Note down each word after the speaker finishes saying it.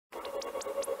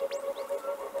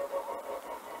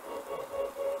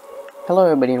Hello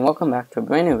everybody and welcome back to a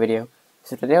brand new video.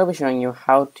 So today I'll be showing you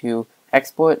how to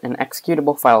export an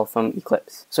executable file from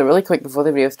Eclipse. So really quick before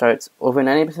the video starts, over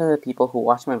 90% of the people who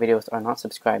watch my videos are not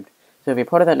subscribed. So if you're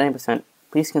part of that 90%,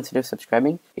 please consider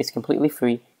subscribing. It's completely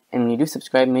free, and when you do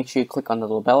subscribe, make sure you click on the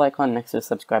little bell icon next to the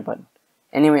subscribe button.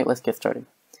 Anyway, let's get started.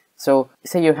 So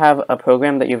say you have a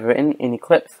program that you've written in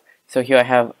Eclipse. So here I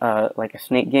have like a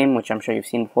snake game, which I'm sure you've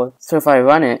seen before. So if I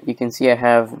run it, you can see I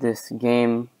have this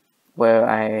game where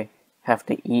I have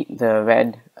to eat the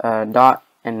red dot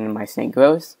and my snake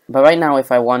grows. But right now,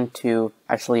 if I want to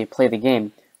actually play the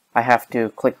game, I have to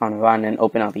click on run and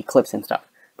open up Eclipse and stuff.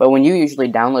 But when you usually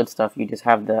download stuff, you just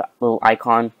have the little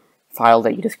icon file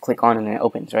that you just click on and it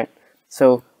opens, right?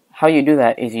 So how you do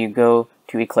that is you go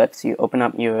to Eclipse, you open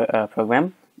up your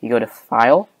program, you go to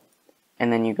File,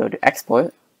 and then you go to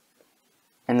Export,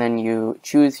 and then you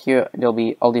choose here, there'll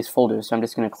be all these folders, so I'm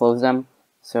just going to close them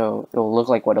so it'll look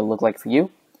like what it'll look like for you.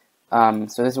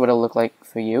 So this is what it'll look like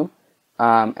for you,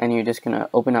 and you're just going to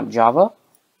open up Java,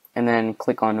 and then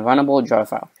click on Runnable Jar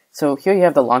File. So here you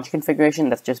have the launch configuration.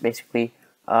 That's just basically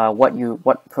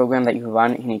what program that you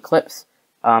run in Eclipse.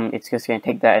 It's just going to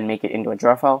take that and make it into a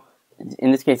jar file.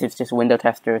 In this case, it's just Window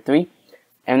Tester 3.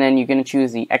 And then you're going to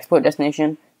choose the export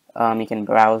destination. You can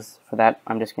browse for that.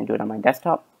 I'm just going to do it on my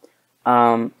desktop.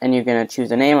 And you're going to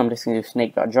choose a name. I'm just going to do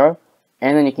snake.jar.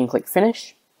 And then you can click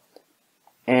Finish.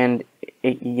 And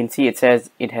you can see it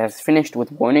says it has finished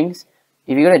with warnings.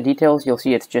 If you go to Details, you'll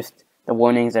see it's just the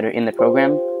warnings that are in the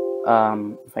program.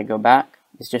 If I go back,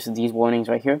 it's just these warnings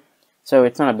right here. So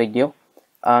it's not a big deal.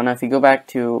 Now if you go back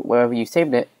to wherever you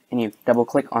saved it, and you double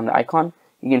click on the icon,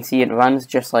 you can see it runs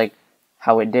just like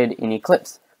how it did in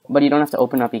Eclipse, but you don't have to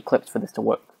open up Eclipse for this to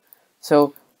work.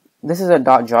 So this is a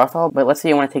 .jar file, but let's say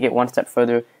you want to take it one step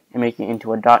further and make it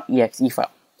into a .exe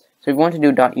file. So if you want to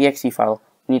do .exe file,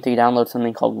 you need to download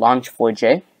something called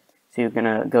Launch4j. So you're going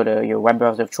to go to your web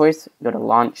browser of choice, go to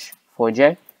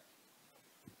Launch4j,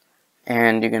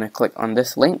 and you're going to click on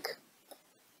this link,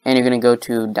 and you're going to go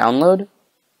to Download.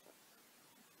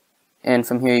 And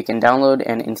from here you can download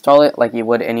and install it like you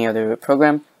would any other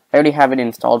program. I already have it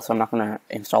installed, so I'm not going to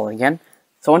install it again.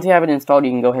 So once you have it installed,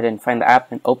 you can go ahead and find the app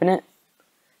and open it.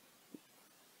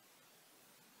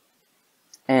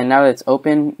 And now that it's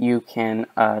open, you can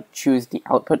choose the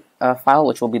output file,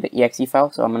 which will be the exe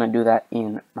file. So I'm going to do that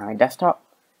in my desktop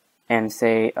and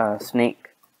say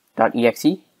snake.exe.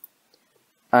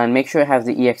 And make sure it has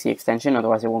the exe extension,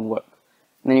 otherwise it won't work.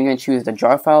 And then you're going to choose the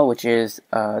jar file, which is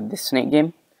this snake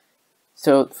game.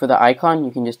 So for the icon,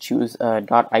 you can just choose a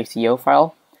 .ico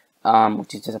file,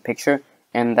 which is just a picture,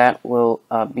 and that will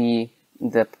be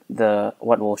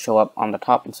what will show up on the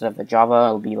top instead of the Java.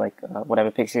 It'll be like whatever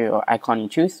picture or icon you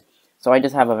choose. So I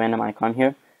just have a random icon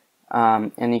here,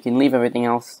 and you can leave everything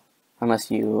else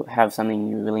unless you have something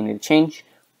you really need to change.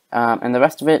 And the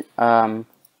rest of it, I'm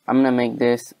going to make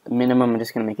this minimum. I'm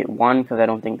just going to make it 1 because I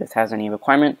don't think this has any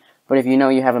requirement. But if you know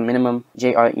you have a minimum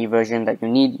JRE version that you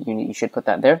need, you should put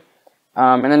that there.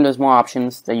 And then there's more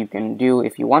options that you can do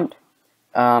if you want.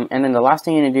 And then the last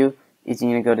thing you need to do is you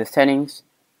need to go to Settings,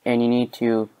 and you need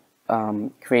to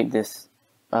create this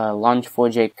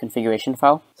Launch4j configuration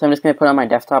file. So I'm just going to put it on my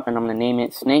desktop, and I'm going to name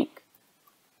it Snake,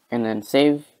 and then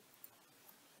Save.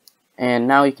 And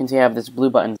now you can see I have this blue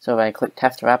button. So if I click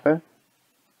Test Wrapper,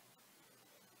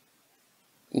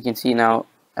 you can see now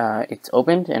it's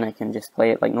opened, and I can just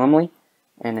play it like normally.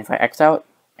 And if I X out,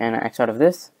 and I X out of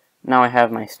this, now I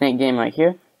have my snake game right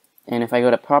here, and if I go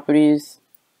to Properties,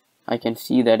 I can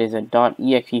see that is a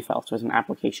 .exe file, so it's an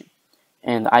application.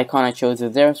 And the icon I chose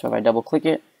is there, so if I double click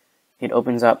it, it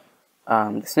opens up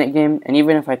the snake game, and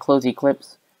even if I close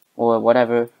Eclipse or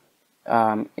whatever,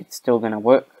 it's still going to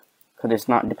work, because it's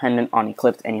not dependent on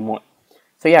Eclipse anymore.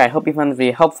 So yeah, I hope you found the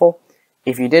video helpful.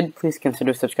 If you did, please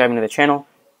consider subscribing to the channel.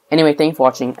 Anyway, thanks for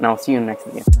watching, and I'll see you in the next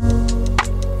video.